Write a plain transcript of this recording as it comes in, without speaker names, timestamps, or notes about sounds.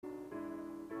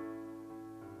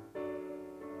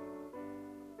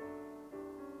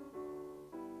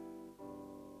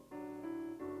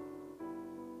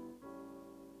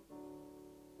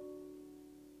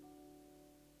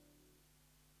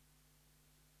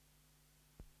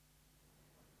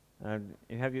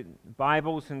You have your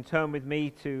Bibles, and turn with me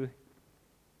to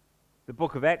the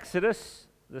book of Exodus,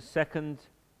 the second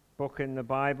book in the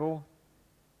Bible,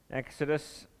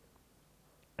 Exodus,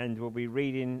 and we'll be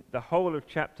reading the whole of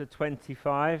chapter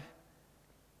 25.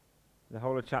 The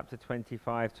whole of chapter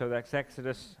 25, so that's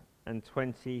Exodus and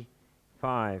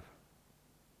 25.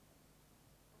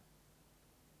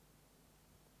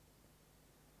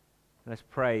 Let's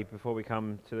pray before we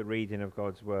come to the reading of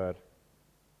God's word.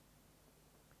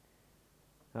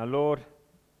 Now, Lord,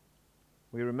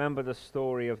 we remember the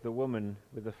story of the woman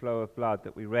with the flow of blood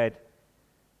that we read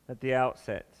at the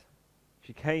outset.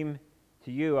 She came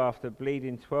to you after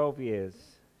bleeding 12 years.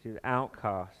 She was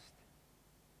outcast.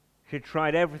 She had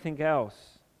tried everything else.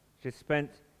 She had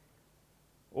spent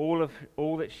all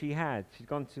that she had. She'd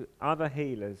gone to other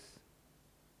healers,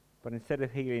 but instead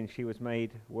of healing, she was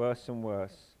made worse and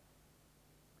worse.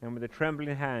 And with a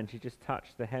trembling hand, she just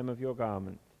touched the hem of your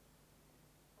garment,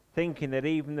 thinking that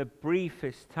even the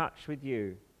briefest touch with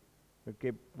you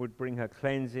would bring her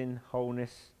cleansing,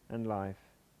 wholeness, and life.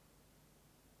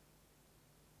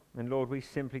 And Lord, we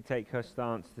simply take her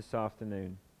stance this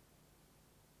afternoon.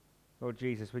 Lord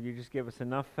Jesus, would you just give us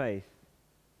enough faith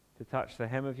to touch the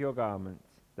hem of your garment,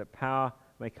 that power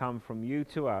may come from you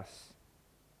to us,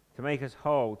 to make us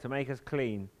whole, to make us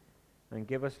clean, and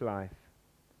give us life.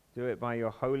 Do it by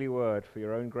your holy word for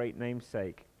your own great name's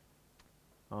sake.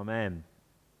 Amen.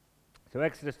 So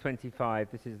Exodus 25,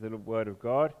 this is the word of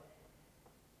God.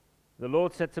 The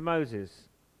Lord said to Moses,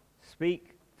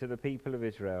 "Speak to the people of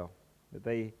Israel, that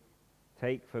they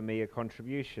take for me a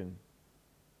contribution.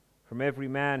 From every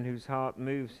man whose heart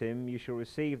moves him, you shall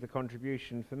receive the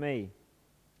contribution for me.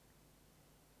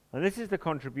 And this is the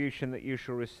contribution that you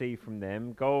shall receive from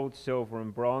them: gold, silver,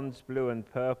 and bronze, blue and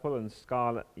purple and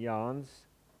scarlet yarns,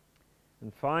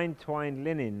 and fine twined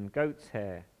linen, goat's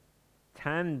hair,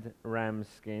 tanned ram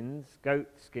skins, goat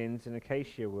skins, and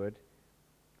acacia wood,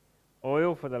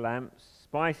 oil for the lamps,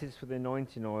 spices for the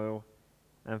anointing oil,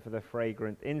 and for the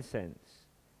fragrant incense,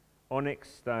 onyx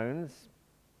stones,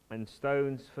 and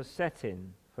stones for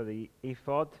setting, for the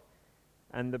ephod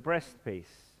and the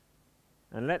breastpiece.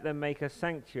 And let them make a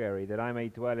sanctuary, that I may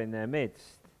dwell in their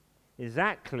midst,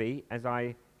 exactly as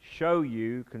I show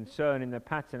you concerning the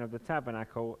pattern of the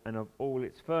tabernacle and of all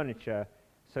its furniture,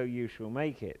 so you shall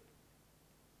make it.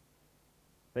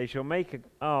 They shall make an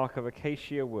ark of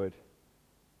acacia wood.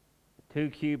 2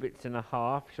 cubits and a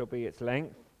half shall be its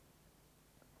length,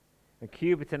 1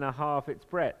 cubit and a half its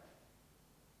breadth,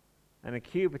 and 1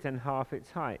 cubit and a half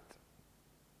its height.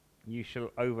 You shall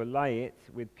overlay it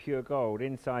with pure gold.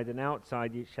 Inside and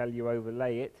outside shall you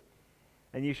overlay it,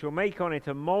 and you shall make on it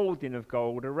a moulding of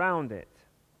gold around it.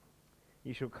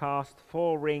 You shall cast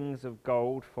 4 rings of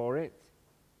gold for it,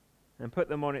 and put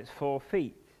them on its 4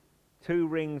 feet. 2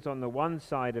 rings on the one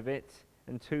side of it,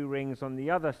 and 2 rings on the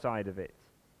other side of it.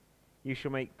 You shall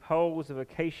make poles of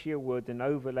acacia wood and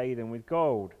overlay them with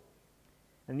gold.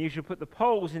 And you shall put the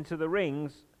poles into the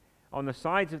rings on the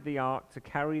sides of the ark to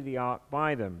carry the ark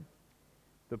by them.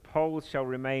 The poles shall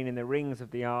remain in the rings of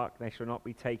the ark, they shall not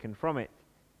be taken from it.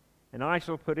 And I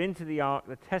shall put into the ark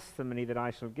the testimony that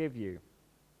I shall give you.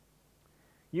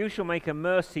 You shall make a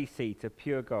mercy seat of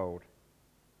pure gold.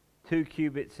 2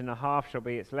 cubits and a half shall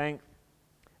be its length,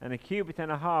 and 1 cubit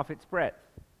and a half its breadth.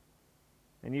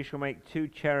 And you shall make 2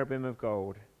 cherubim of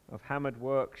gold. Of hammered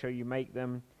work shall you make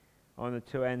them on the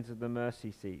 2 ends of the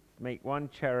mercy seat. Make 1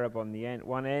 cherub on the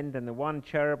one end, and the 1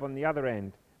 cherub on the other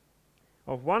end.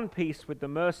 Of one piece with the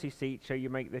mercy seat shall you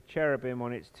make the cherubim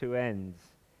on its 2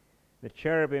 ends. The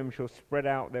cherubim shall spread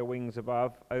out their wings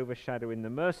above, overshadowing the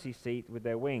mercy seat with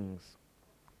their wings.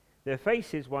 Their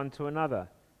faces one to another.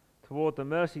 Toward the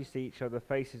mercy seat shall the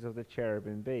faces of the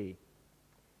cherubim be.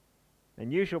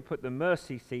 And you shall put the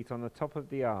mercy seat on the top of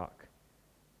the ark.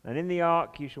 And in the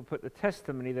ark you shall put the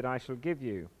testimony that I shall give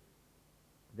you.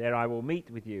 There I will meet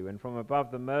with you, and from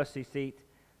above the mercy seat,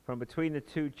 from between the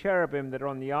 2 cherubim that are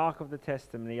on the ark of the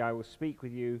testimony, I will speak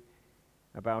with you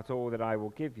about all that I will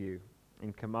give you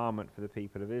in commandment for the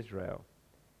people of Israel.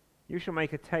 You shall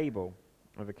make a table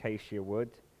of acacia wood.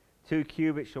 2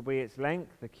 cubits shall be its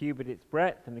length, 1 cubit its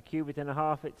breadth, and 1 cubit and a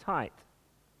half its height.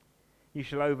 You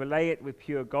shall overlay it with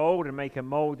pure gold, and make a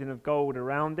moulding of gold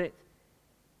around it.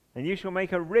 And you shall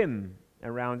make a rim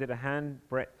around it, a hand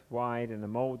breadth wide, and a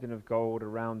moulding of gold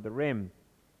around the rim.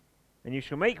 And you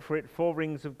shall make for it 4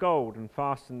 rings of gold, and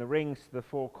fasten the rings to the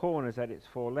 4 corners at its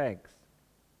 4 legs.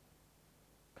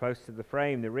 Close to the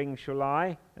frame the rings shall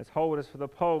lie, as holders for the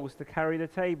poles to carry the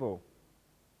table.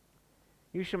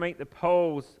 You shall make the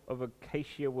poles of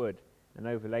acacia wood, and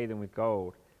overlay them with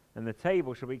gold, and the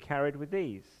table shall be carried with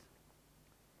these.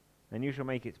 And you shall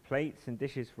make its plates and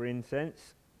dishes for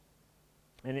incense,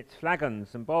 and its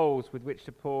flagons and bowls with which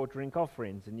to pour drink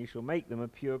offerings, and you shall make them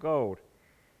of pure gold.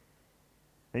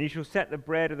 And you shall set the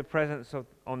bread of the presence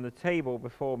on the table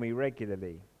before me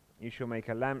regularly. You shall make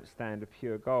a lampstand of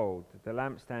pure gold. The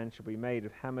lampstand shall be made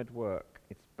of hammered work.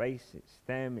 Its base, its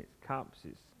stem, its cups,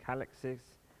 its calyxes,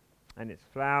 and its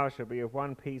flower shall be of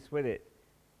one piece with it.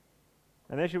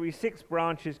 And there shall be 6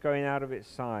 branches going out of its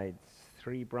sides,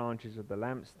 3 branches of the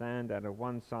lampstand out of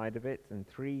one side of it, and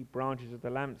 3 branches of the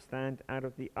lampstand out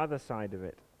of the other side of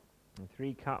it, and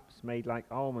 3 cups made like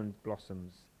almond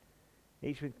blossoms,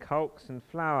 each with calyx and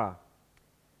flower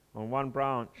on one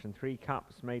branch, and 3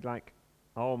 cups made like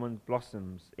almond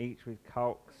blossoms, each with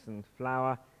calyx and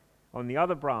flower on the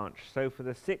other branch, so for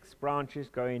the 6 branches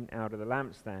going out of the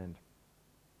lampstand.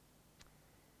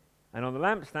 And on the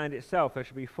lampstand itself there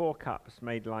shall be 4 cups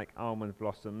made like almond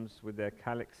blossoms, with their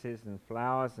calyxes and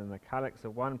flowers, and the calyx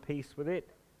of one piece with it,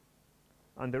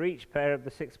 under each pair of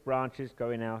the 6 branches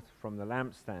going out from the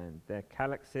lampstand. Their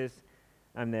calyxes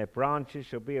and their branches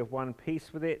shall be of one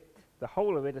piece with it, the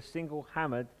whole of it a single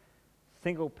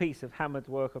piece of hammered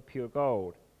work of pure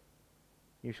gold.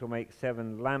 You shall make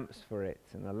 7 lamps for it,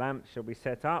 and the lamps shall be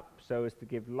set up so as to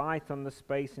give light on the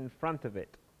space in front of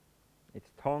it. Its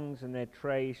tongs and their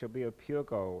trays shall be of pure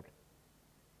gold.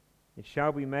 It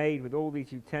shall be made with all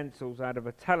these utensils out of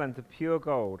a talent of pure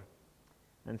gold,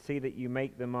 and see that you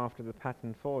make them after the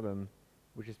pattern for them,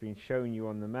 which has been shown you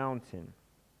on the mountain.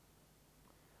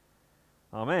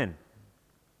 Amen.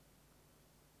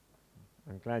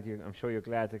 I'm sure you're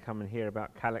glad to come and hear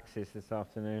about calyxes this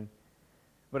afternoon.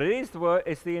 But it is the word,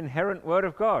 it's the inherent word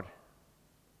of God.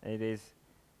 It is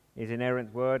His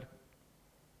inerrant word.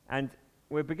 And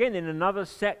we're beginning another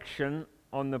section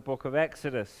on the book of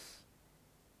Exodus,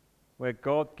 where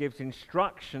God gives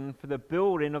instruction for the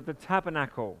building of the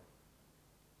tabernacle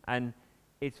and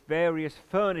its various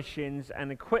furnishings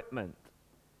and equipment.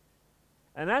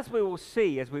 And as we will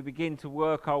see as we begin to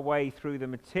work our way through the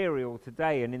material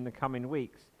today and in the coming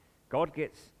weeks, God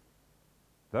gets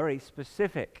very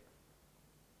specific.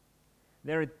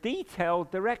 There are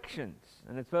detailed directions,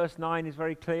 and as verse 9 is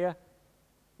very clear,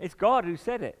 it's God who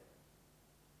said it.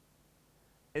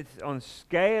 It's on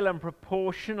scale and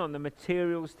proportion, on the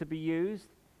materials to be used,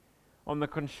 on the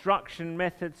construction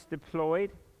methods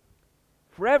deployed,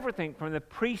 for everything from the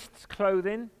priest's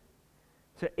clothing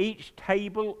to each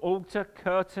table, altar,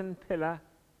 curtain, pillar,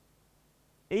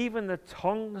 even the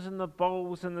tongs and the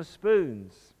bowls and the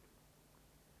spoons,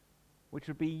 which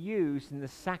would be used in the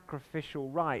sacrificial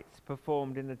rites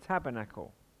performed in the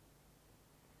tabernacle.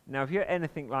 Now, if you're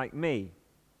anything like me,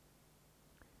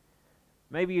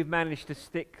 maybe you've managed to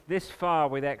stick this far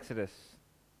with Exodus,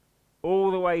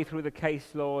 all the way through the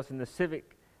case laws and the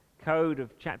civic code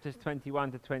of chapters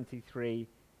 21 to 23,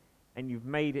 and you've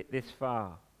made it this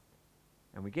far.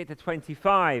 And we get to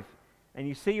 25, and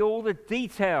you see all the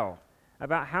detail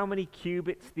about how many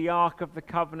cubits the Ark of the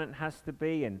Covenant has to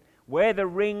be, and where the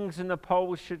rings and the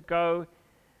poles should go,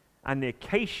 and the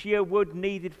acacia wood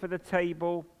needed for the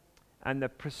table, and the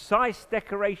precise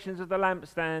decorations of the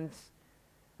lampstands.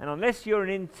 And unless you're an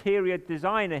interior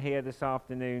designer here this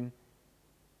afternoon,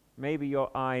 maybe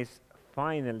your eyes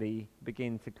finally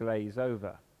begin to glaze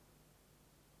over.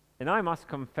 And I must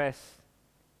confess,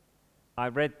 I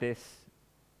read this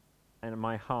and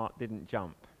my heart didn't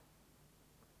jump.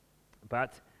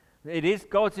 But it is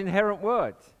God's inherent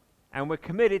word, and we're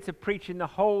committed to preaching the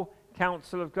whole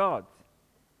counsel of God.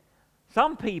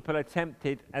 Some people are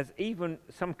tempted, as even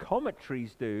some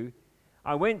commentaries do.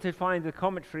 I went to find the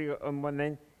commentary on one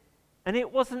then, and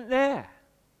it wasn't there,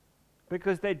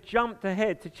 because they jumped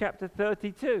ahead to chapter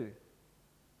 32,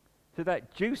 to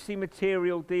that juicy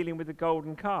material dealing with the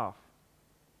golden calf.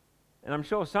 And I'm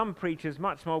sure some preachers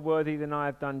much more worthy than I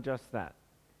have done just that.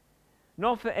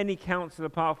 Not for any counsel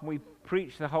apart from we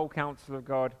preach the whole counsel of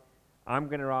God. I'm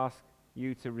going to ask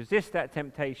you to resist that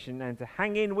temptation and to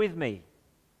hang in with me.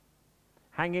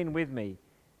 Hang in with me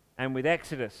and with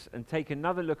Exodus, and take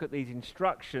another look at these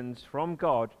instructions from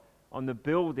God on the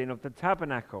building of the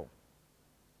tabernacle.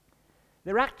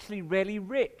 They're actually really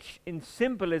rich in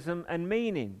symbolism and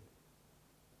meaning.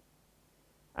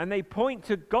 And they point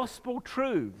to gospel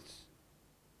truths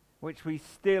which we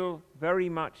still very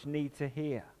much need to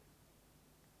hear.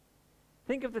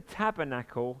 Think of the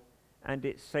tabernacle and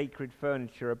its sacred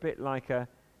furniture a bit like a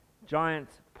giant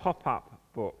pop-up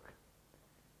book.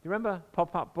 Do you remember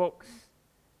pop-up books?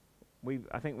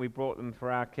 I think we brought them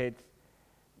for our kids.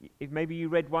 If maybe you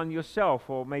read one yourself,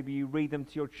 or maybe you read them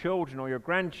to your children or your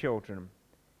grandchildren.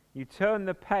 You turn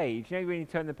the page, when you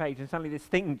turn the page and suddenly this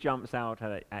thing jumps out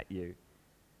at you.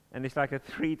 And it's like a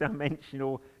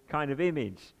three-dimensional kind of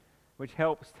image, which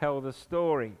helps tell the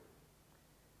story.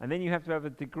 And then you have to have a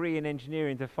degree in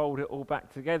engineering to fold it all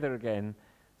back together again,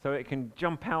 so it can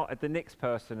jump out at the next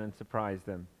person and surprise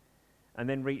them, and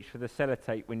then reach for the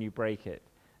sellotape when you break it.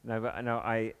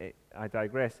 I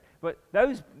digress. But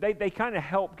those, they kind of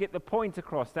help get the point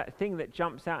across. That thing that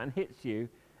jumps out and hits you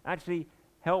actually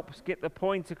helps get the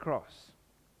point across.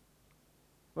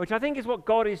 Which I think is what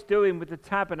God is doing with the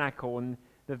tabernacle and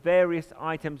the various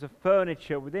items of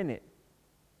furniture within it.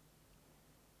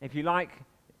 If you like,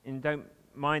 and don't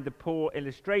mind the poor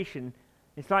illustration,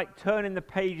 it's like turning the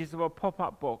pages of a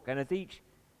pop-up book, and as each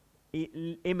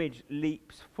image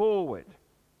leaps forward,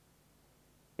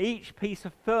 each piece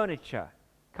of furniture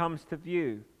comes to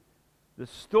view. The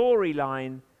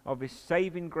storyline of His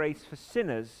saving grace for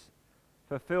sinners,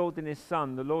 fulfilled in His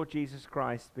Son, the Lord Jesus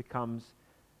Christ, becomes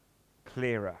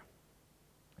clearer.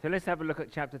 So let's have a look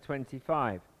at chapter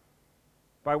 25.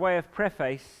 By way of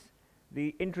preface,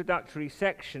 the introductory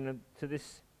section to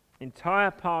this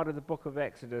entire part of the book of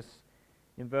Exodus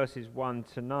in verses 1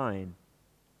 to 9.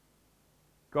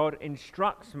 God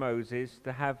instructs Moses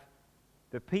to have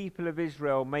the people of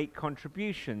Israel make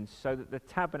contributions so that the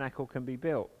tabernacle can be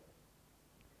built.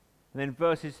 And then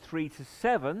verses 3 to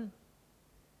 7,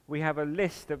 we have a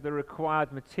list of the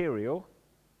required material.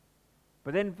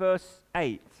 But then verse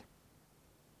 8,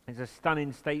 there's a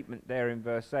stunning statement there in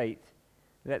verse 8.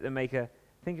 Let them make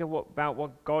about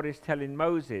what God is telling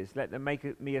Moses. Let them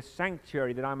make me a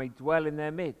sanctuary that I may dwell in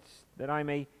their midst. That I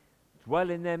may dwell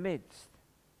in their midst.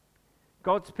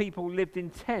 God's people lived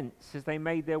in tents as they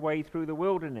made their way through the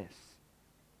wilderness.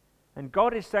 And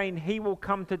God is saying He will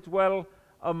come to dwell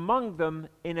among them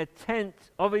in a tent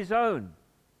of His own.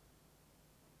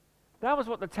 That was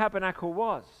what the tabernacle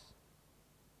was.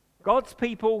 God's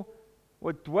people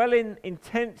were dwelling in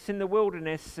tents in the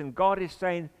wilderness, and God is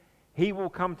saying He will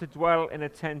come to dwell in a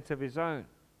tent of His own.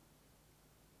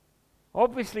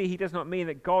 Obviously, He does not mean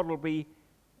that God will be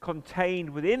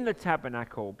contained within the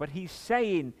tabernacle, but He's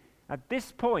saying at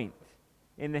this point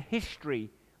in the history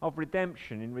of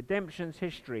redemption, in redemption's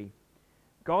history,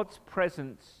 God's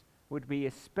presence would be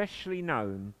especially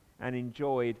known and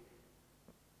enjoyed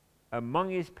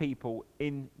among His people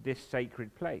in this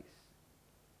sacred place.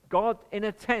 God in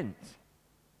a tent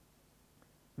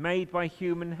made by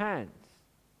human hands.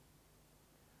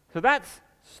 So that's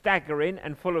staggering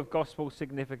and full of gospel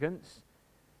significance,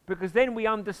 because then we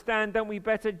understand, don't we,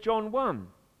 better John 1.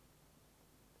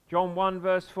 John 1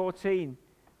 verse 14,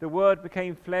 the Word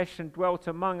became flesh and dwelt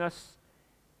among us,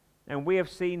 and we have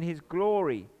seen His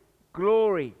glory,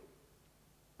 glory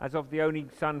as of the only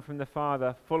Son from the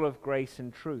Father, full of grace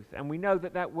and truth. And we know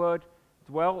that that word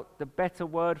dwelt, the better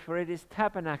word for it is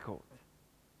tabernacled.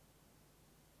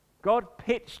 God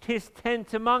pitched His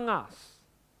tent among us.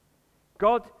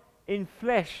 God in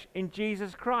flesh in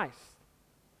Jesus Christ.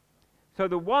 So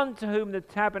the one to whom the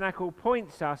tabernacle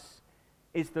points us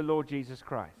is the Lord Jesus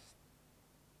Christ.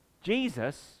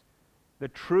 Jesus, the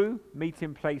true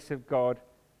meeting place of God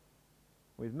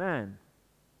with man.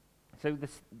 So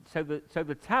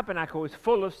the tabernacle is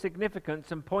full of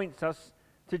significance and points us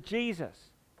to Jesus.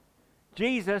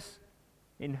 Jesus,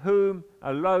 in whom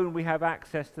alone we have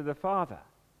access to the Father.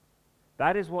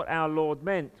 That is what our Lord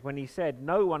meant when He said,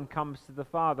 "No one comes to the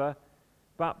Father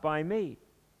but by me."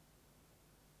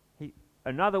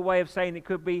 Another way of saying it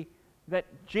could be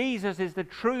that Jesus is the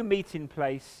true meeting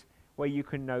place where you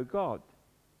can know God.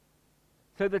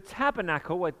 So the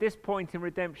tabernacle at this point in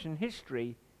redemption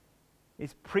history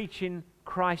is preaching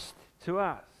Christ to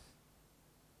us.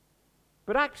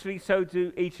 But actually so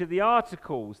do each of the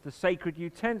articles, the sacred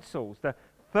utensils, the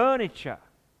furniture.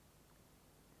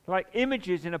 Like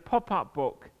images in a pop-up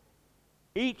book,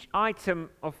 each item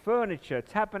of furniture,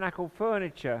 tabernacle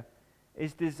furniture,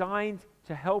 is designed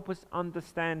to help us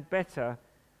understand better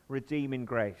redeeming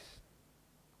grace.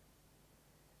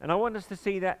 And I want us to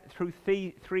see that through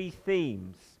three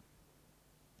themes.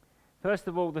 First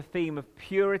of all, the theme of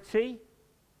purity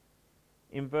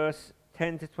in verse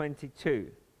 10 to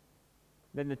 22.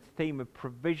 Then the theme of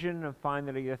provision, and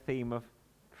finally the theme of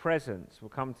presence. We'll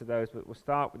come to those, but we'll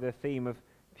start with the theme of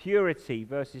purity,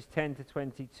 verses 10 to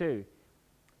 22.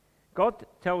 God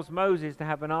tells Moses to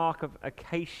have an ark of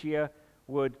acacia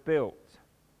wood built.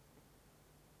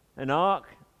 An ark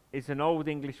is an Old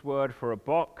English word for a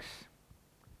box.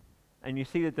 And you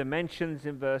see the dimensions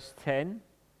in verse 10.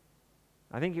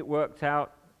 I think it worked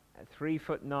out at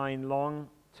 3'9" long,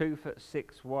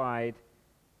 2'6" wide,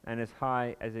 and as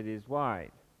high as it is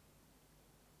wide.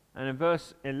 And in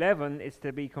verse 11, it's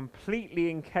to be completely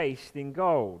encased in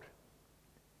gold.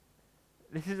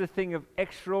 this is a thing of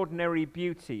extraordinary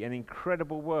beauty and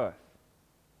incredible worth.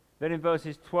 Then in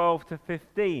verses 12 to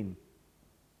 15,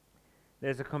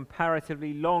 there's a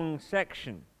comparatively long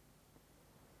section.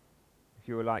 If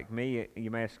you were like me,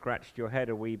 you may have scratched your head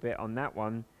a wee bit on that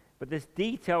one. But there's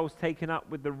details taken up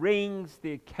with the rings,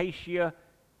 the acacia,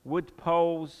 wood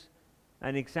poles,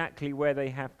 and exactly where they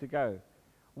have to go.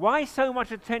 Why so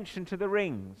much attention to the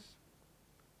rings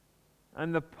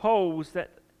and the poles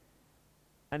that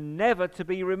are never to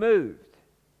be removed?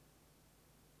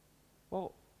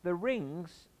 Well, the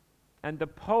rings and the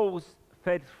poles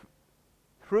fed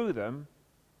through them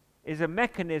is a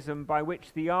mechanism by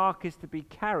which the ark is to be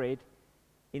carried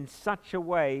in such a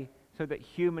way so that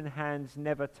human hands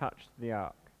never touched the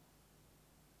ark.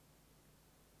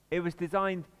 It was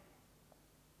designed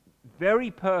very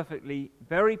perfectly,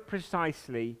 very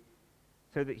precisely,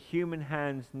 so that human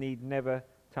hands need never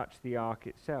touch the ark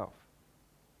itself.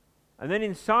 And then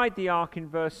inside the ark in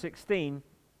verse 16,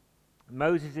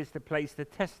 Moses is to place the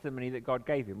testimony that God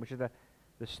gave him, which are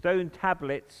the stone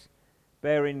tablets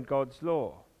bearing God's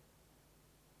law.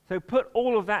 So put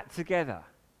all of that together.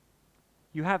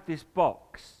 You have this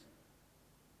box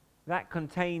that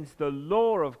contains the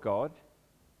law of God,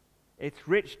 its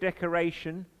rich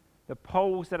decoration, the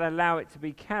poles that allow it to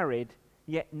be carried,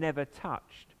 yet never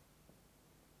touched.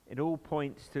 It all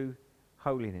points to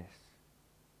holiness.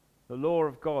 The law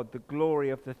of God, the glory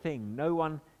of the thing. No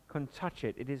one can touch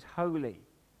it. It is holy.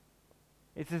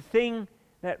 It's a thing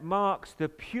that marks the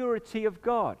purity of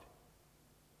God.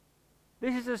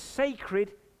 This is a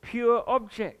sacred, pure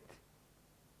object.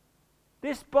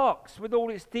 This box, with all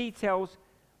its details,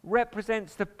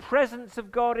 represents the presence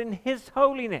of God in His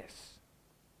holiness,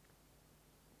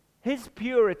 His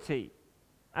purity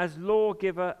as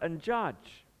lawgiver and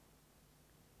judge.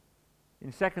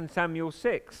 In 2 Samuel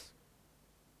 6,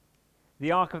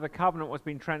 the Ark of the Covenant was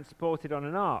being transported on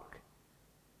an ark.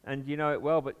 And you know it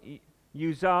well, but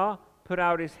Uzzah put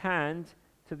out his hand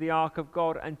to the Ark of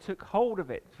God and took hold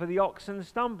of it, for the oxen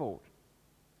stumbled.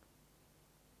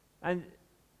 And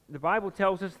the Bible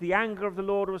tells us the anger of the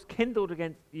Lord was kindled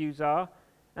against Uzzah,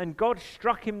 and God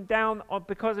struck him down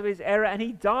because of his error, and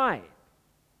he died.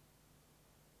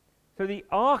 So the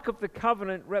Ark of the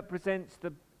Covenant represents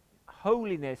the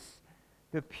holiness,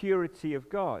 the purity of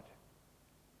God.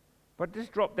 But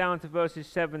just drop down to verses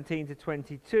 17 to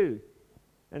 22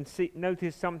 and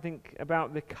notice something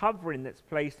about the covering that's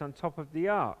placed on top of the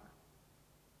ark.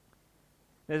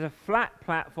 There's a flat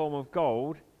platform of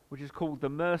gold, which is called the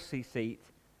mercy seat,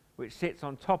 which sits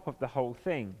on top of the whole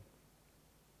thing.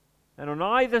 And on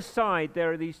either side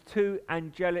there are these two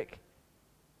angelic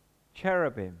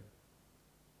cherubim.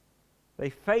 They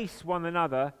face one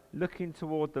another, looking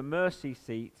toward the mercy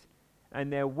seat,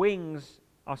 and their wings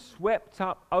are swept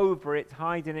up over it,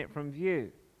 hiding it from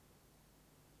view.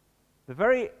 The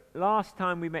very last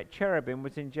time we met cherubim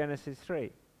was in Genesis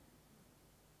 3,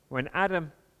 when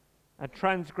Adam had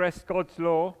transgressed God's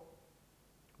law,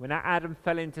 when Adam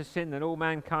fell into sin and all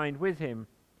mankind with him.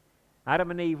 Adam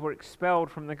and Eve were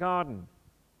expelled from the garden.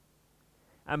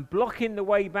 And blocking the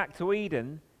way back to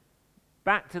Eden,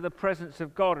 back to the presence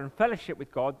of God and fellowship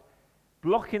with God,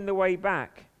 blocking the way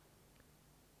back,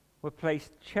 were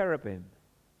placed cherubim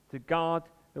to guard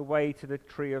the way to the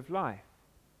tree of life.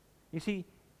 You see,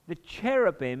 the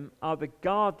cherubim are the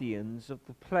guardians of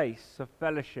the place of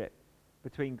fellowship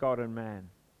between God and man,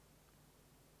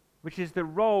 which is the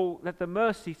role that the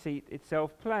mercy seat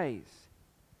itself plays.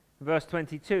 Verse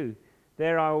 22,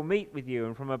 there I will meet with you,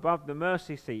 and from above the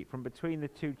mercy seat, from between the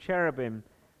two cherubim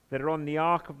that are on the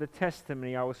ark of the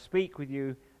testimony, I will speak with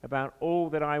you about all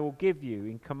that I will give you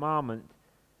in commandment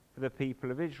for the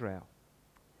people of Israel.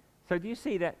 So do you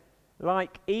see that,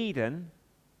 like Eden,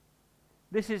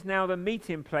 this is now the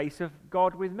meeting place of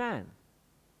God with man,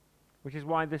 which is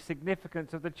why the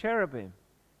significance of the cherubim.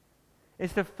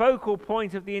 It's the focal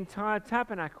point of the entire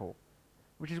tabernacle,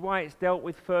 which is why it's dealt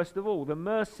with first of all, the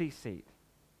mercy seat.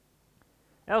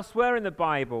 Elsewhere in the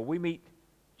Bible, we meet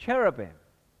cherubim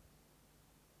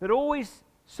that always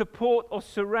support or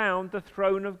surround the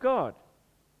throne of God.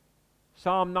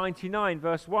 Psalm 99,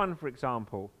 verse 1, for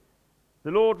example.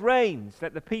 The Lord reigns,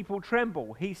 let the people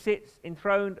tremble. He sits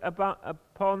enthroned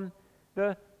upon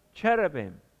the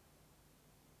cherubim.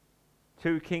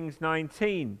 2 Kings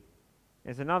 19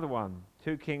 is another one.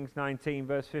 2 Kings 19,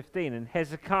 verse 15. And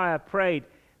Hezekiah prayed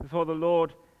before the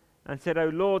Lord and said, O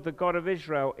Lord, the God of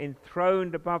Israel,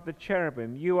 enthroned above the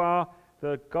cherubim, you are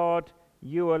the God,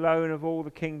 you alone of all the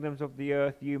kingdoms of the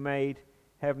earth, you made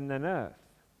heaven and earth.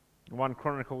 1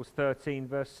 Chronicles 13,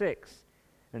 verse 6.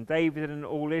 And David and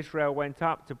all Israel went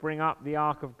up to bring up the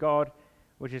ark of God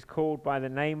which is called by the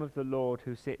name of the Lord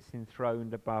who sits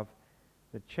enthroned above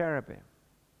the cherubim.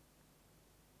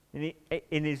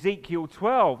 In Ezekiel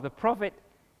 12, the prophet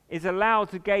is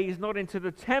allowed to gaze not into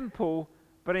the temple,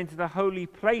 but into the holy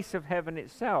place of heaven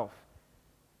itself.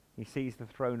 He sees the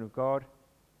throne of God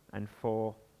and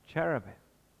 4 cherubim.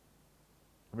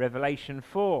 Revelation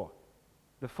 4,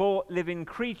 the 4 living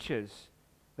creatures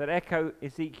that echo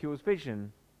Ezekiel's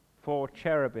vision, 4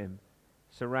 cherubim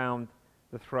surround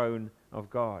the throne of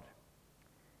God.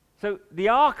 So the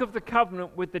Ark of the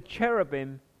Covenant with the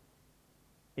cherubim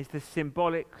is the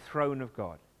symbolic throne of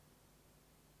God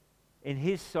in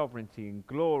his sovereignty and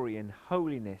glory and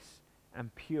holiness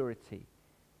and purity,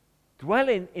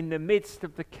 dwelling in the midst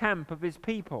of the camp of his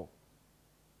people.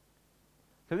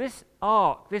 So this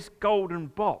ark, this golden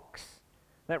box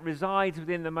that resides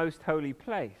within the most holy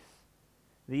place,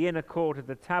 the inner court of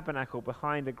the tabernacle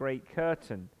behind a great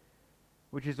curtain,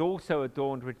 which is also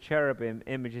adorned with cherubim,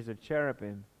 images of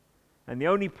cherubim. And the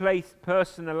only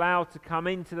person allowed to come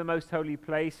into the most holy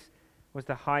place was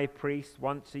the high priest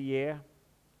once a year.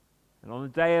 And on the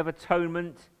Day of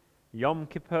Atonement, Yom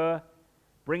Kippur,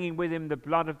 bringing with him the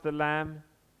blood of the Lamb,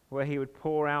 where he would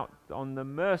pour out on the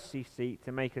mercy seat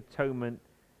to make atonement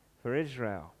for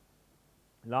Israel.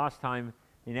 Last time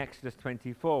in Exodus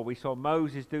 24, we saw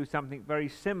Moses do something very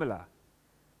similar.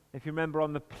 If you remember,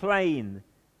 on the plain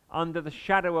under the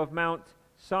shadow of Mount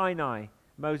Sinai,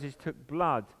 Moses took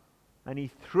blood and he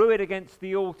threw it against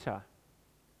the altar,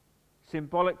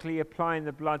 symbolically applying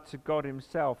the blood to God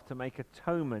himself to make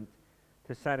atonement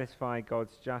to satisfy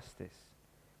God's justice.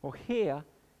 Well, here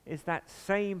is that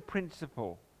same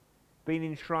principle being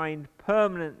enshrined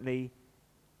permanently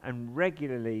and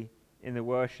regularly in the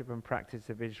worship and practice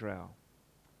of Israel.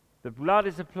 The blood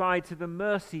is applied to the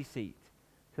mercy seat,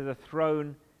 to the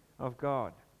throne of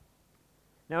God.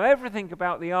 Now, everything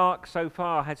about the ark so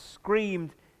far has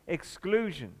screamed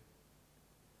exclusion.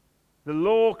 The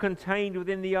law contained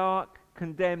within the ark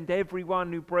condemned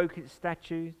everyone who broke its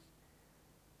statutes.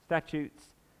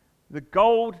 The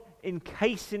gold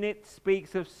encasing it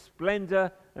speaks of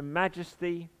splendor and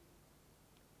majesty.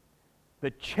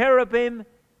 The cherubim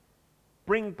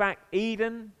bring back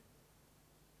Eden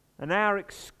and our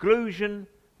exclusion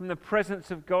from the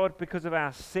presence of God because of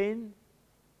our sin.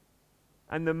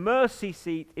 And the mercy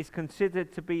seat is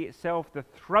considered to be itself the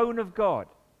throne of God,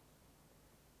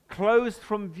 closed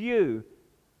from view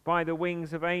by the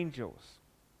wings of angels.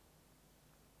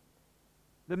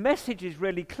 The message is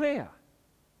really clear.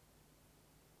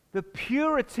 The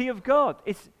purity of God.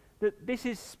 This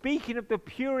is speaking of the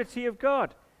purity of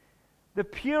God. The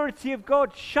purity of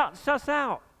God shuts us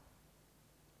out.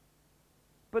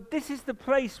 But this is the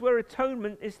place where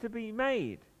atonement is to be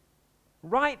made.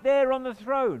 Right there on the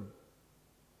throne.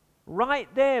 Right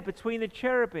there between the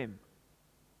cherubim.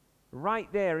 Right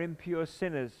there, impure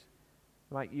sinners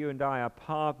like you and I are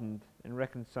pardoned and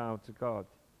reconciled to God.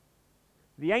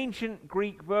 The ancient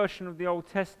Greek version of the Old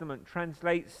Testament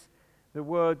translates the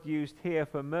word used here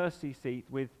for mercy seat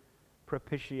with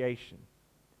propitiation.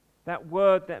 That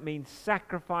word that means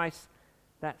sacrifice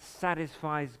that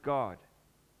satisfies God.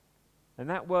 And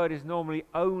that word is normally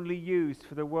only used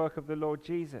for the work of the Lord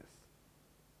Jesus.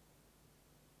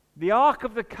 The Ark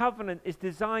of the Covenant is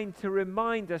designed to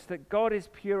remind us that God is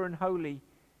pure and holy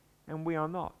and we are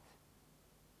not.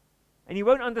 And you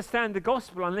won't understand the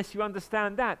gospel unless you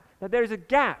understand that there is a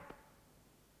gap.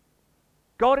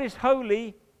 God is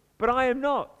holy, but I am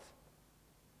not.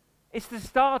 It's the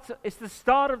start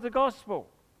of the gospel.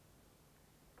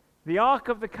 The Ark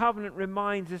of the Covenant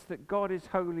reminds us that God is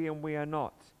holy and we are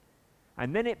not.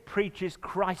 And then it preaches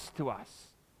Christ to us,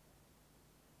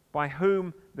 by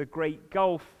whom the great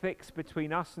gulf fixed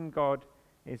between us and God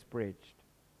is bridged.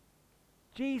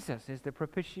 Jesus is the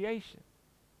propitiation,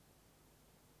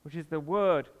 which is the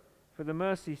word for the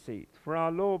mercy seat, for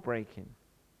our law breaking.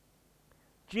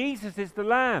 Jesus is the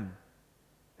Lamb,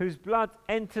 whose blood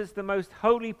enters the most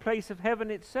holy place of heaven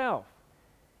itself,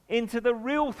 into the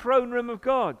real throne room of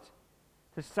God,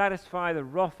 to satisfy the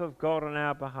wrath of God on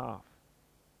our behalf.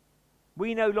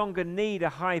 We no longer need a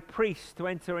high priest to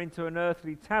enter into an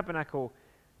earthly tabernacle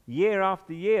year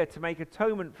after year to make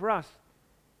atonement for us.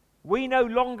 We no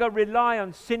longer rely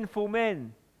on sinful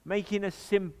men making a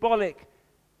symbolic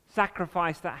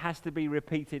sacrifice that has to be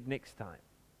repeated next time.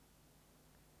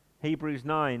 Hebrews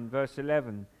 9 verse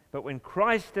 11, but when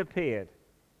Christ appeared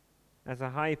as a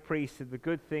high priest of the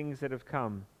good things that have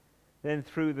come, then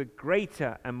through the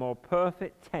greater and more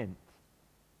perfect tent,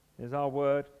 there's our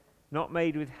word, not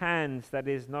made with hands, that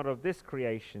is, not of this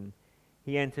creation,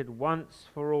 he entered once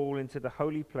for all into the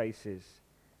holy places,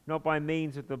 not by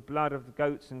means of the blood of the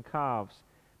goats and calves,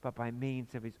 but by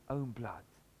means of his own blood,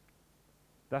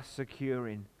 thus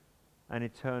securing an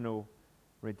eternal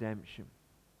redemption.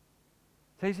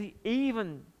 So you see,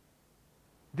 even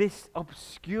this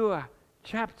obscure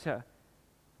chapter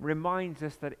reminds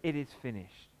us that it is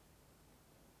finished.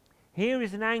 Here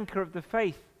is an anchor of the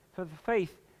faith, for the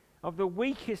faith of the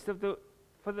weakest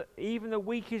even the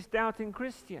weakest doubting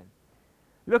Christian.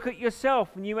 Look at yourself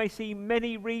and you may see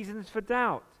many reasons for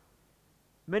doubt,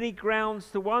 many grounds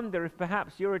to wonder if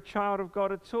perhaps you're a child of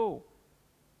God at all.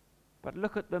 But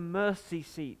look at the mercy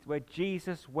seat where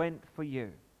Jesus went for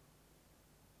you,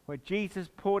 where Jesus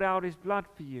poured out his blood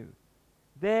for you.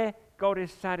 There God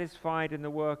is satisfied and the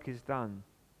work is done.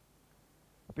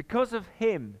 Because of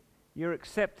him, you're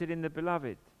accepted in the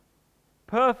beloved.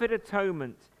 Perfect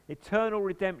atonement, eternal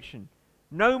redemption.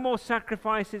 No more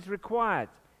sacrifices required.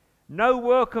 No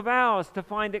work of ours to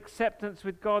find acceptance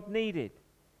with God needed.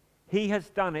 He has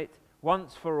done it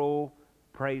once for all.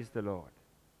 Praise the Lord.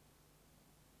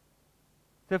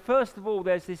 So first of all,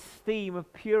 there's this theme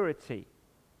of purity.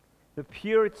 The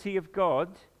purity of God,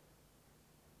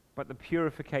 but the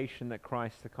purification that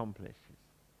Christ accomplishes.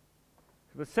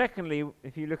 But secondly,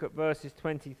 if you look at verses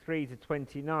 23 to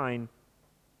 29,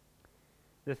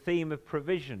 the theme of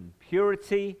provision.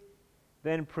 Purity,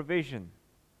 then provision.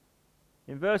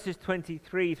 In verses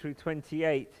 23 through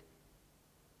 28,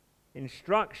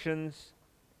 instructions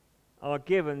are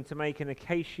given to make an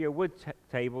acacia wood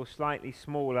table slightly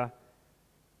smaller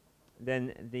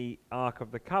than the Ark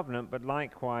of the Covenant, but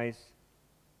likewise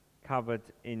covered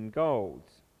in gold.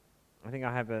 I think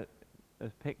I have a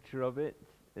picture of it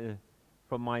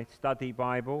from my study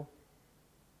Bible.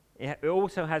 It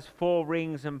also has 4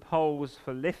 rings and poles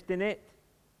for lifting it.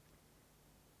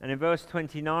 And in verse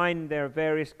 29, there are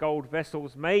various gold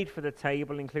vessels made for the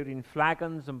table, including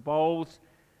flagons and bowls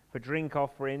for drink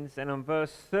offerings. And on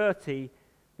verse 30,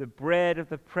 the bread of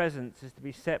the presence is to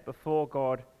be set before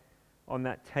God on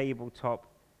that tabletop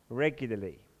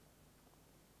regularly.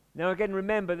 Now again,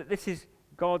 remember that this is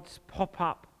God's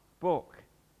pop-up book.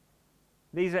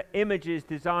 These are images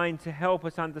designed to help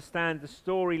us understand the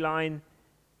storyline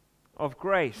of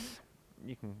grace.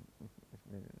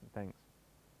 Thanks.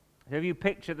 So if you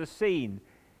picture the scene,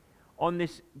 on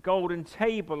this golden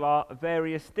table are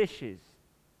various dishes.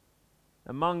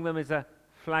 Among them is a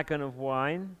flagon of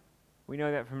wine. We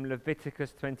know that from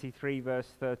Leviticus 23 verse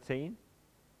 13.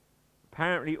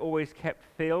 Apparently always kept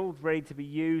filled, ready to be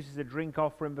used as a drink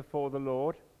offering before the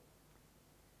Lord.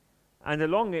 And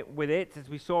along with it, as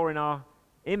we saw in our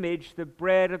image, the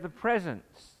bread of the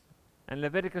presence. And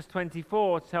Leviticus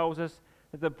 24 tells us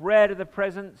that the bread of the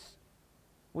presence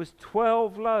was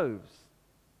 12 loaves,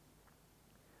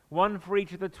 one for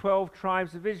each of the 12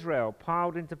 tribes of Israel,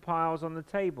 piled into piles on the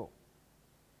table.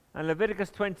 And Leviticus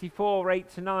 24,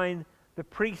 8-9, the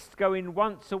priests go in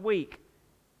once a week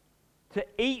to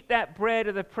eat that bread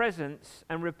of the presence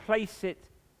and replace it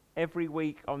every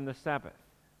week on the Sabbath.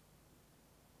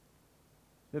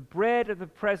 The bread of the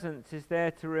presence is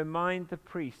there to remind the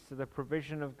priests of the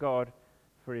provision of God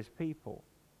for his people.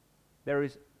 There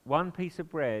is one piece of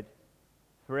bread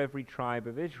for every tribe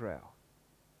of Israel.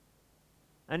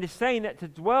 And it's saying that to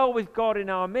dwell with God in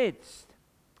our midst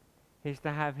is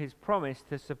to have his promise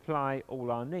to supply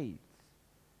all our needs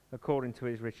according to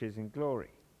his riches and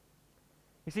glory.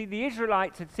 You see, the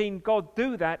Israelites had seen God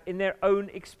do that in their own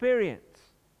experience.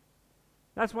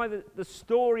 That's why the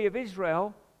story of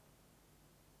Israel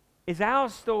is our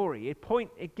story.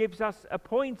 It gives us a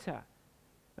pointer.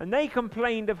 And they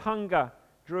complained of hunger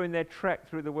during their trek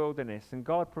through the wilderness, and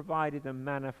God provided them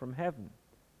manna from heaven.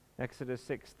 Exodus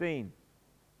 16.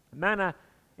 Manna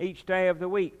each day of the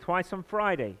week, twice on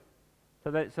Friday,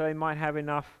 so they might have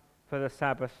enough for the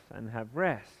Sabbath and have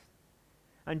rest.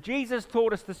 And Jesus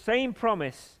taught us the same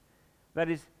promise that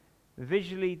is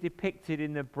visually depicted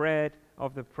in the bread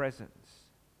of the presence.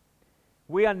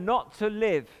 We are not to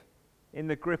live in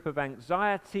the grip of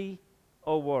anxiety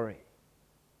or worry.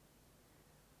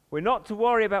 We're not to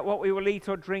worry about what we will eat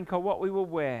or drink or what we will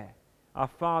wear. Our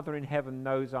Father in heaven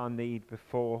knows our need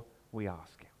before we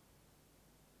ask him.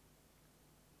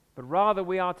 But rather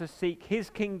we are to seek his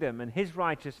kingdom and his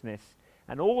righteousness,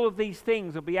 and all of these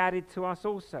things will be added to us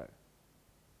also.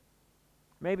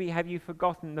 Maybe have you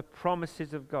forgotten the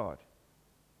promises of God?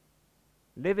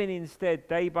 Living instead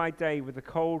day by day with the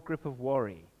cold grip of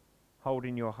worry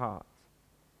holding your heart.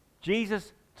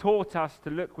 Jesus taught us to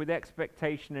look with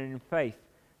expectation and in faith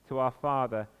to our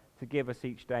Father to give us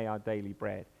each day our daily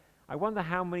bread. I wonder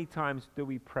how many times do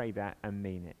we pray that and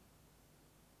mean it?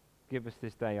 Give us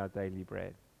this day our daily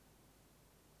bread.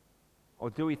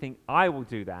 Or do we think, I will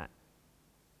do that?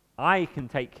 I can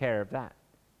take care of that.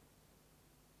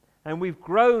 And we've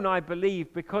grown, I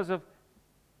believe, because of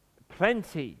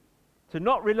plenty, to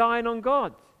not relying on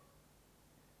God.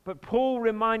 But Paul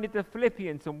reminded the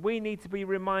Philippians, and we need to be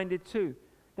reminded too,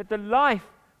 that the life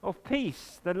of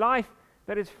peace, the life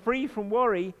that is free from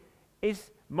worry,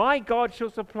 is my God shall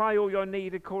supply all your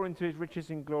need according to his riches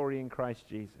in glory in Christ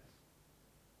Jesus.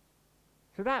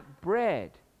 So that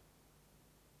bread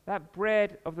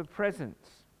of the presence,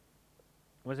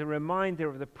 was a reminder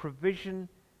of the provision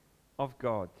of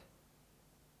God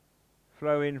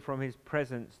flowing from his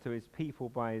presence to his people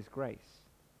by his grace.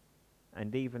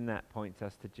 And even that points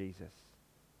us to Jesus.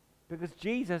 Because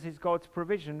Jesus is God's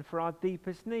provision for our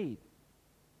deepest need.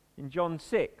 In John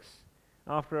 6,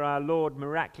 after our Lord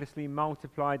miraculously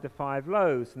multiplied the 5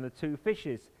 loaves and the 2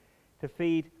 fishes to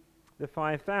feed the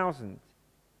 5,000,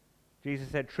 Jesus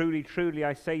said, "Truly, truly,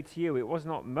 I say to you, it was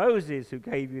not Moses who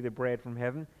gave you the bread from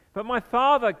heaven, but my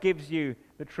Father gives you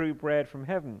the true bread from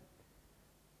heaven.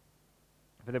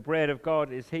 For the bread of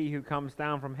God is he who comes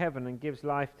down from heaven and gives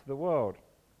life to the world."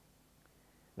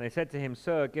 And they said to him,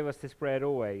 "Sir, give us this bread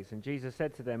always." And Jesus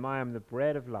said to them, "I am the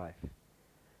bread of life.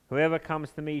 Whoever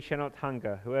comes to me shall not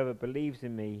hunger. Whoever believes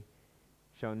in me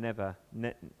shall never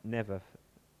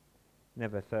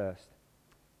thirst."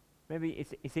 Maybe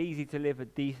it's easy to live a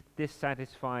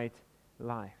dissatisfied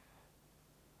life.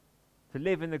 To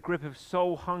live in the grip of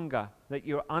soul hunger that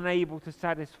you're unable to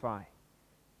satisfy.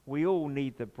 We all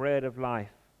need the bread of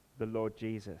life, the Lord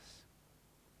Jesus.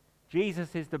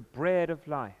 Jesus is the bread of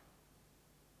life.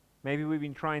 Maybe we've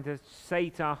been trying to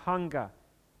sate our hunger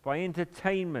by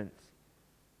entertainment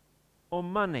or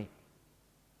money,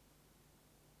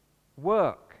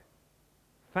 work,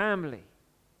 family,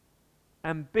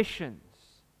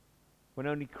 ambitions, when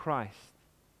only Christ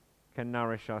can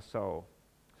nourish our soul.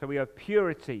 So we have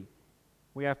purity,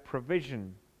 we have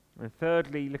provision, and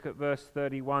thirdly, look at verse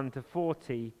 31 to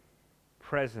 40,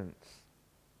 presence.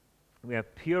 We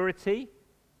have purity,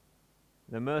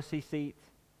 the mercy seat,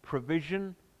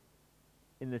 provision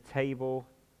in the table,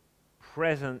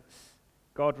 presence.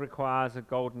 God requires a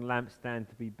golden lampstand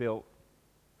to be built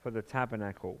for the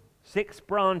tabernacle. 6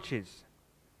 branches.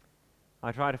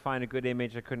 I tried to find a good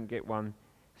image, I couldn't get one.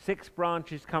 6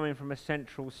 branches coming from a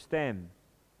central stem,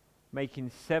 making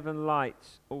 7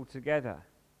 lights altogether.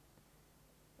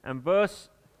 And verse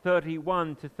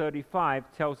 31 to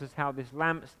 35 tells us how this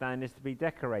lampstand is to be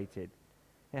decorated.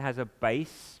 It has a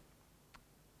base,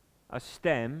 a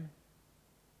stem,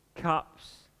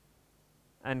 cups,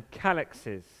 and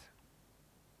calyxes.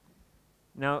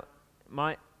 Now,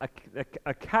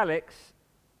 a calyx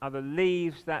are the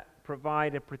leaves that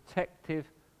provide a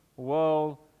protective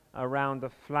whorl around a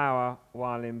flower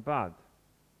while in bud.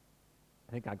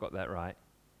 I think I got that right.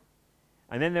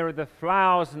 And then there are the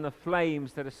flowers and the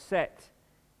flames that are set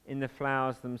in the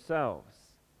flowers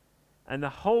themselves. And the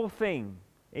whole thing,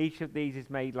 each of these is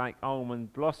made like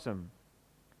almond blossom.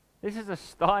 This is a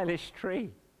stylish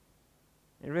tree.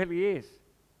 It really is.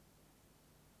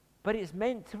 But it's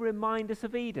meant to remind us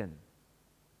of Eden,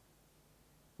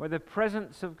 where the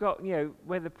presence of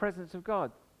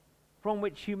God, from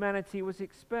which humanity was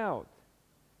expelled.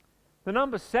 The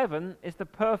number 7 is the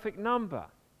perfect number.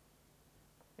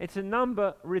 It's a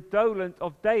number redolent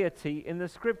of deity in the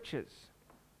scriptures.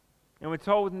 And we're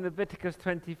told in Leviticus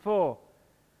 24,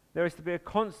 there is to be a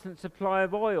constant supply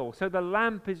of oil, so the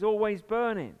lamp is always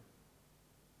burning.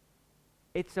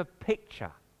 It's a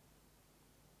picture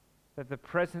that the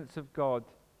presence of God,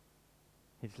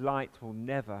 his light will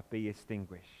never be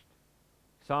extinguished.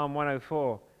 Psalm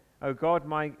 104, O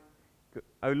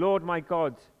Lord my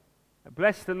God,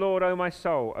 bless the Lord, O my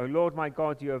soul. O Lord my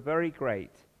God, you are very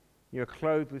great. You are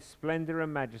clothed with splendor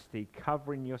and majesty,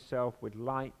 covering yourself with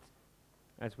light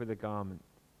as with a garment.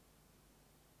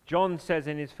 John says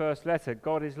in his first letter,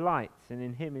 God is light, and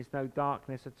in him is no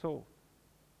darkness at all.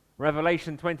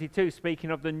 Revelation 22, speaking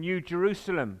of the new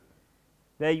Jerusalem,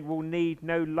 they will need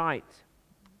no light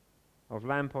of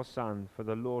lamp or sun, for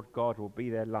the Lord God will be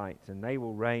their light, and they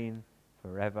will reign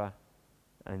forever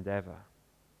and ever.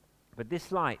 But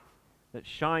this light that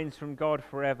shines from God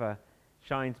forever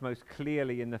shines most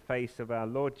clearly in the face of our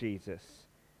Lord Jesus.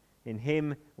 In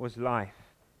him was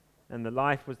life, and the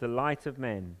life was the light of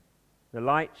men. The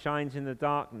light shines in the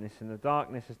darkness, and the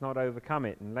darkness has not overcome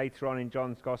it. And later on in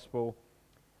John's Gospel,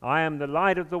 I am the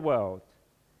light of the world.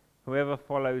 Whoever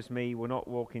follows me will not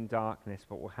walk in darkness,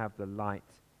 but will have the light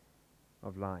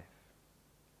of life.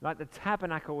 Like the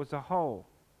tabernacle as a whole,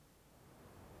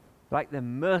 like the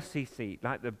mercy seat,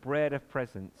 like the bread of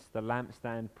presence, the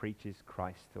lampstand preaches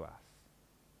Christ to us.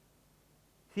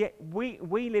 See,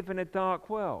 we live in a dark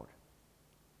world.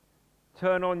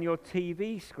 Turn on your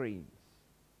TV screens.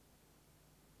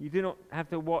 You do not have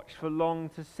to watch for long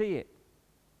to see it.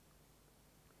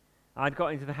 I'd got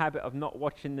into the habit of not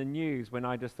watching the news when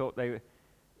I just thought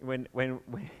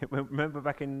remember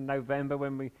back in November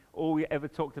when all we ever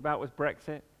talked about was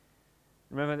Brexit?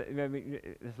 Remember,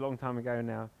 it's a long time ago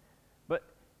now. But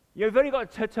you've only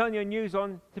got to turn your news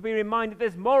on to be reminded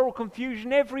there's moral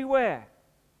confusion everywhere.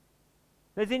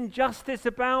 There's injustice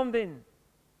abounding.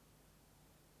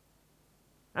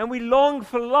 And we long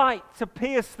for light to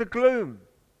pierce the gloom.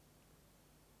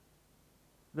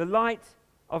 The light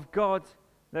of God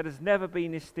that has never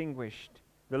been extinguished.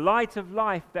 The light of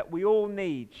life that we all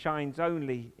need shines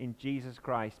only in Jesus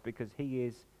Christ because he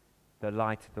is the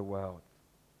light of the world.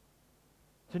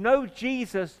 To know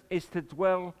Jesus is to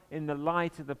dwell in the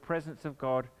light of the presence of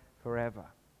God forever.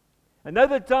 And though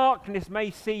the darkness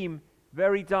may seem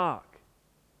very dark,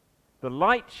 the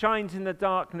light shines in the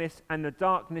darkness and the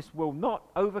darkness will not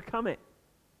overcome it.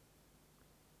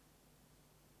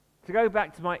 To go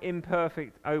back to my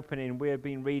imperfect opening, we have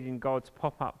been reading God's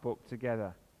pop-up book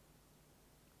together.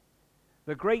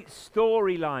 The great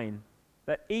storyline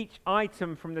that each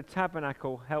item from the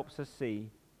tabernacle helps us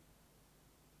see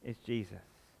is Jesus.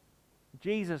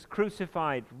 Jesus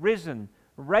crucified, risen,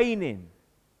 reigning.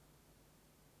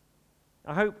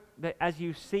 I hope that as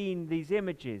you've seen these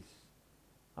images,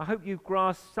 I hope you've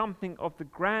grasped something of the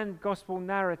grand gospel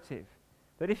narrative,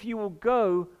 that if you will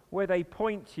go where they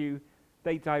point you,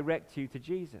 they direct you to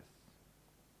Jesus.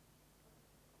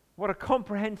 What a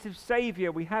comprehensive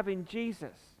Savior we have in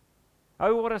Jesus.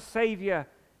 Oh, what a Savior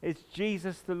is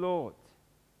Jesus the Lord.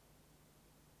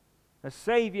 A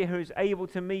Savior who is able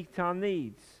to meet our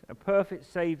needs. A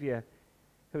perfect Savior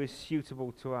who is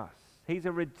suitable to us. He's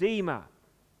a Redeemer,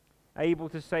 able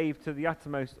to save to the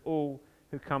uttermost all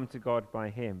who come to God by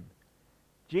him.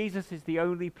 Jesus is the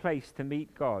only place to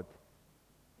meet God.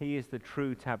 He is the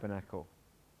true tabernacle.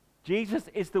 Jesus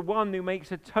is the one who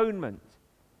makes atonement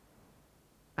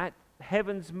at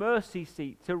heaven's mercy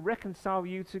seat to reconcile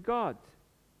you to God.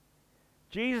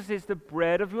 Jesus is the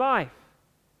bread of life,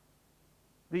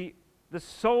 the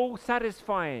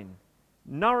soul-satisfying,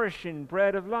 nourishing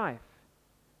bread of life.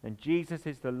 And Jesus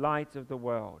is the light of the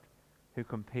world who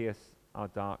can pierce our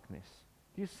darkness.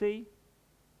 Do you see?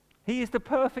 He is the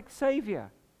perfect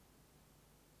Savior.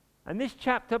 And this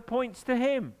chapter points to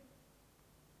him.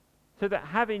 So that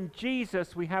having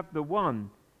Jesus, we have the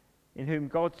one in whom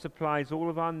God supplies all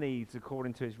of our needs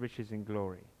according to his riches in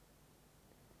glory.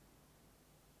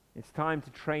 It's time to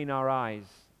train our eyes,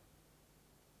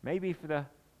 maybe for the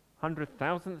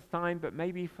 100,000th time, but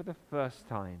maybe for the first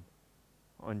time,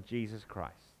 on Jesus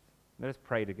Christ. Let us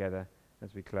pray together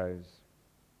as we close.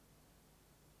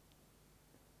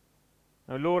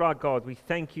 O Lord our God, we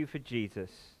thank you for Jesus.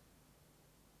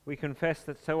 We confess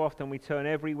that so often we turn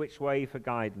every which way for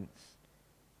guidance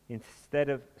instead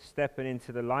of stepping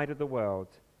into the light of the world,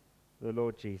 the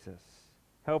Lord Jesus.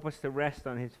 Help us to rest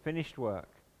on his finished work.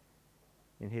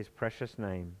 In his precious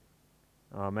name.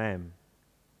 Amen.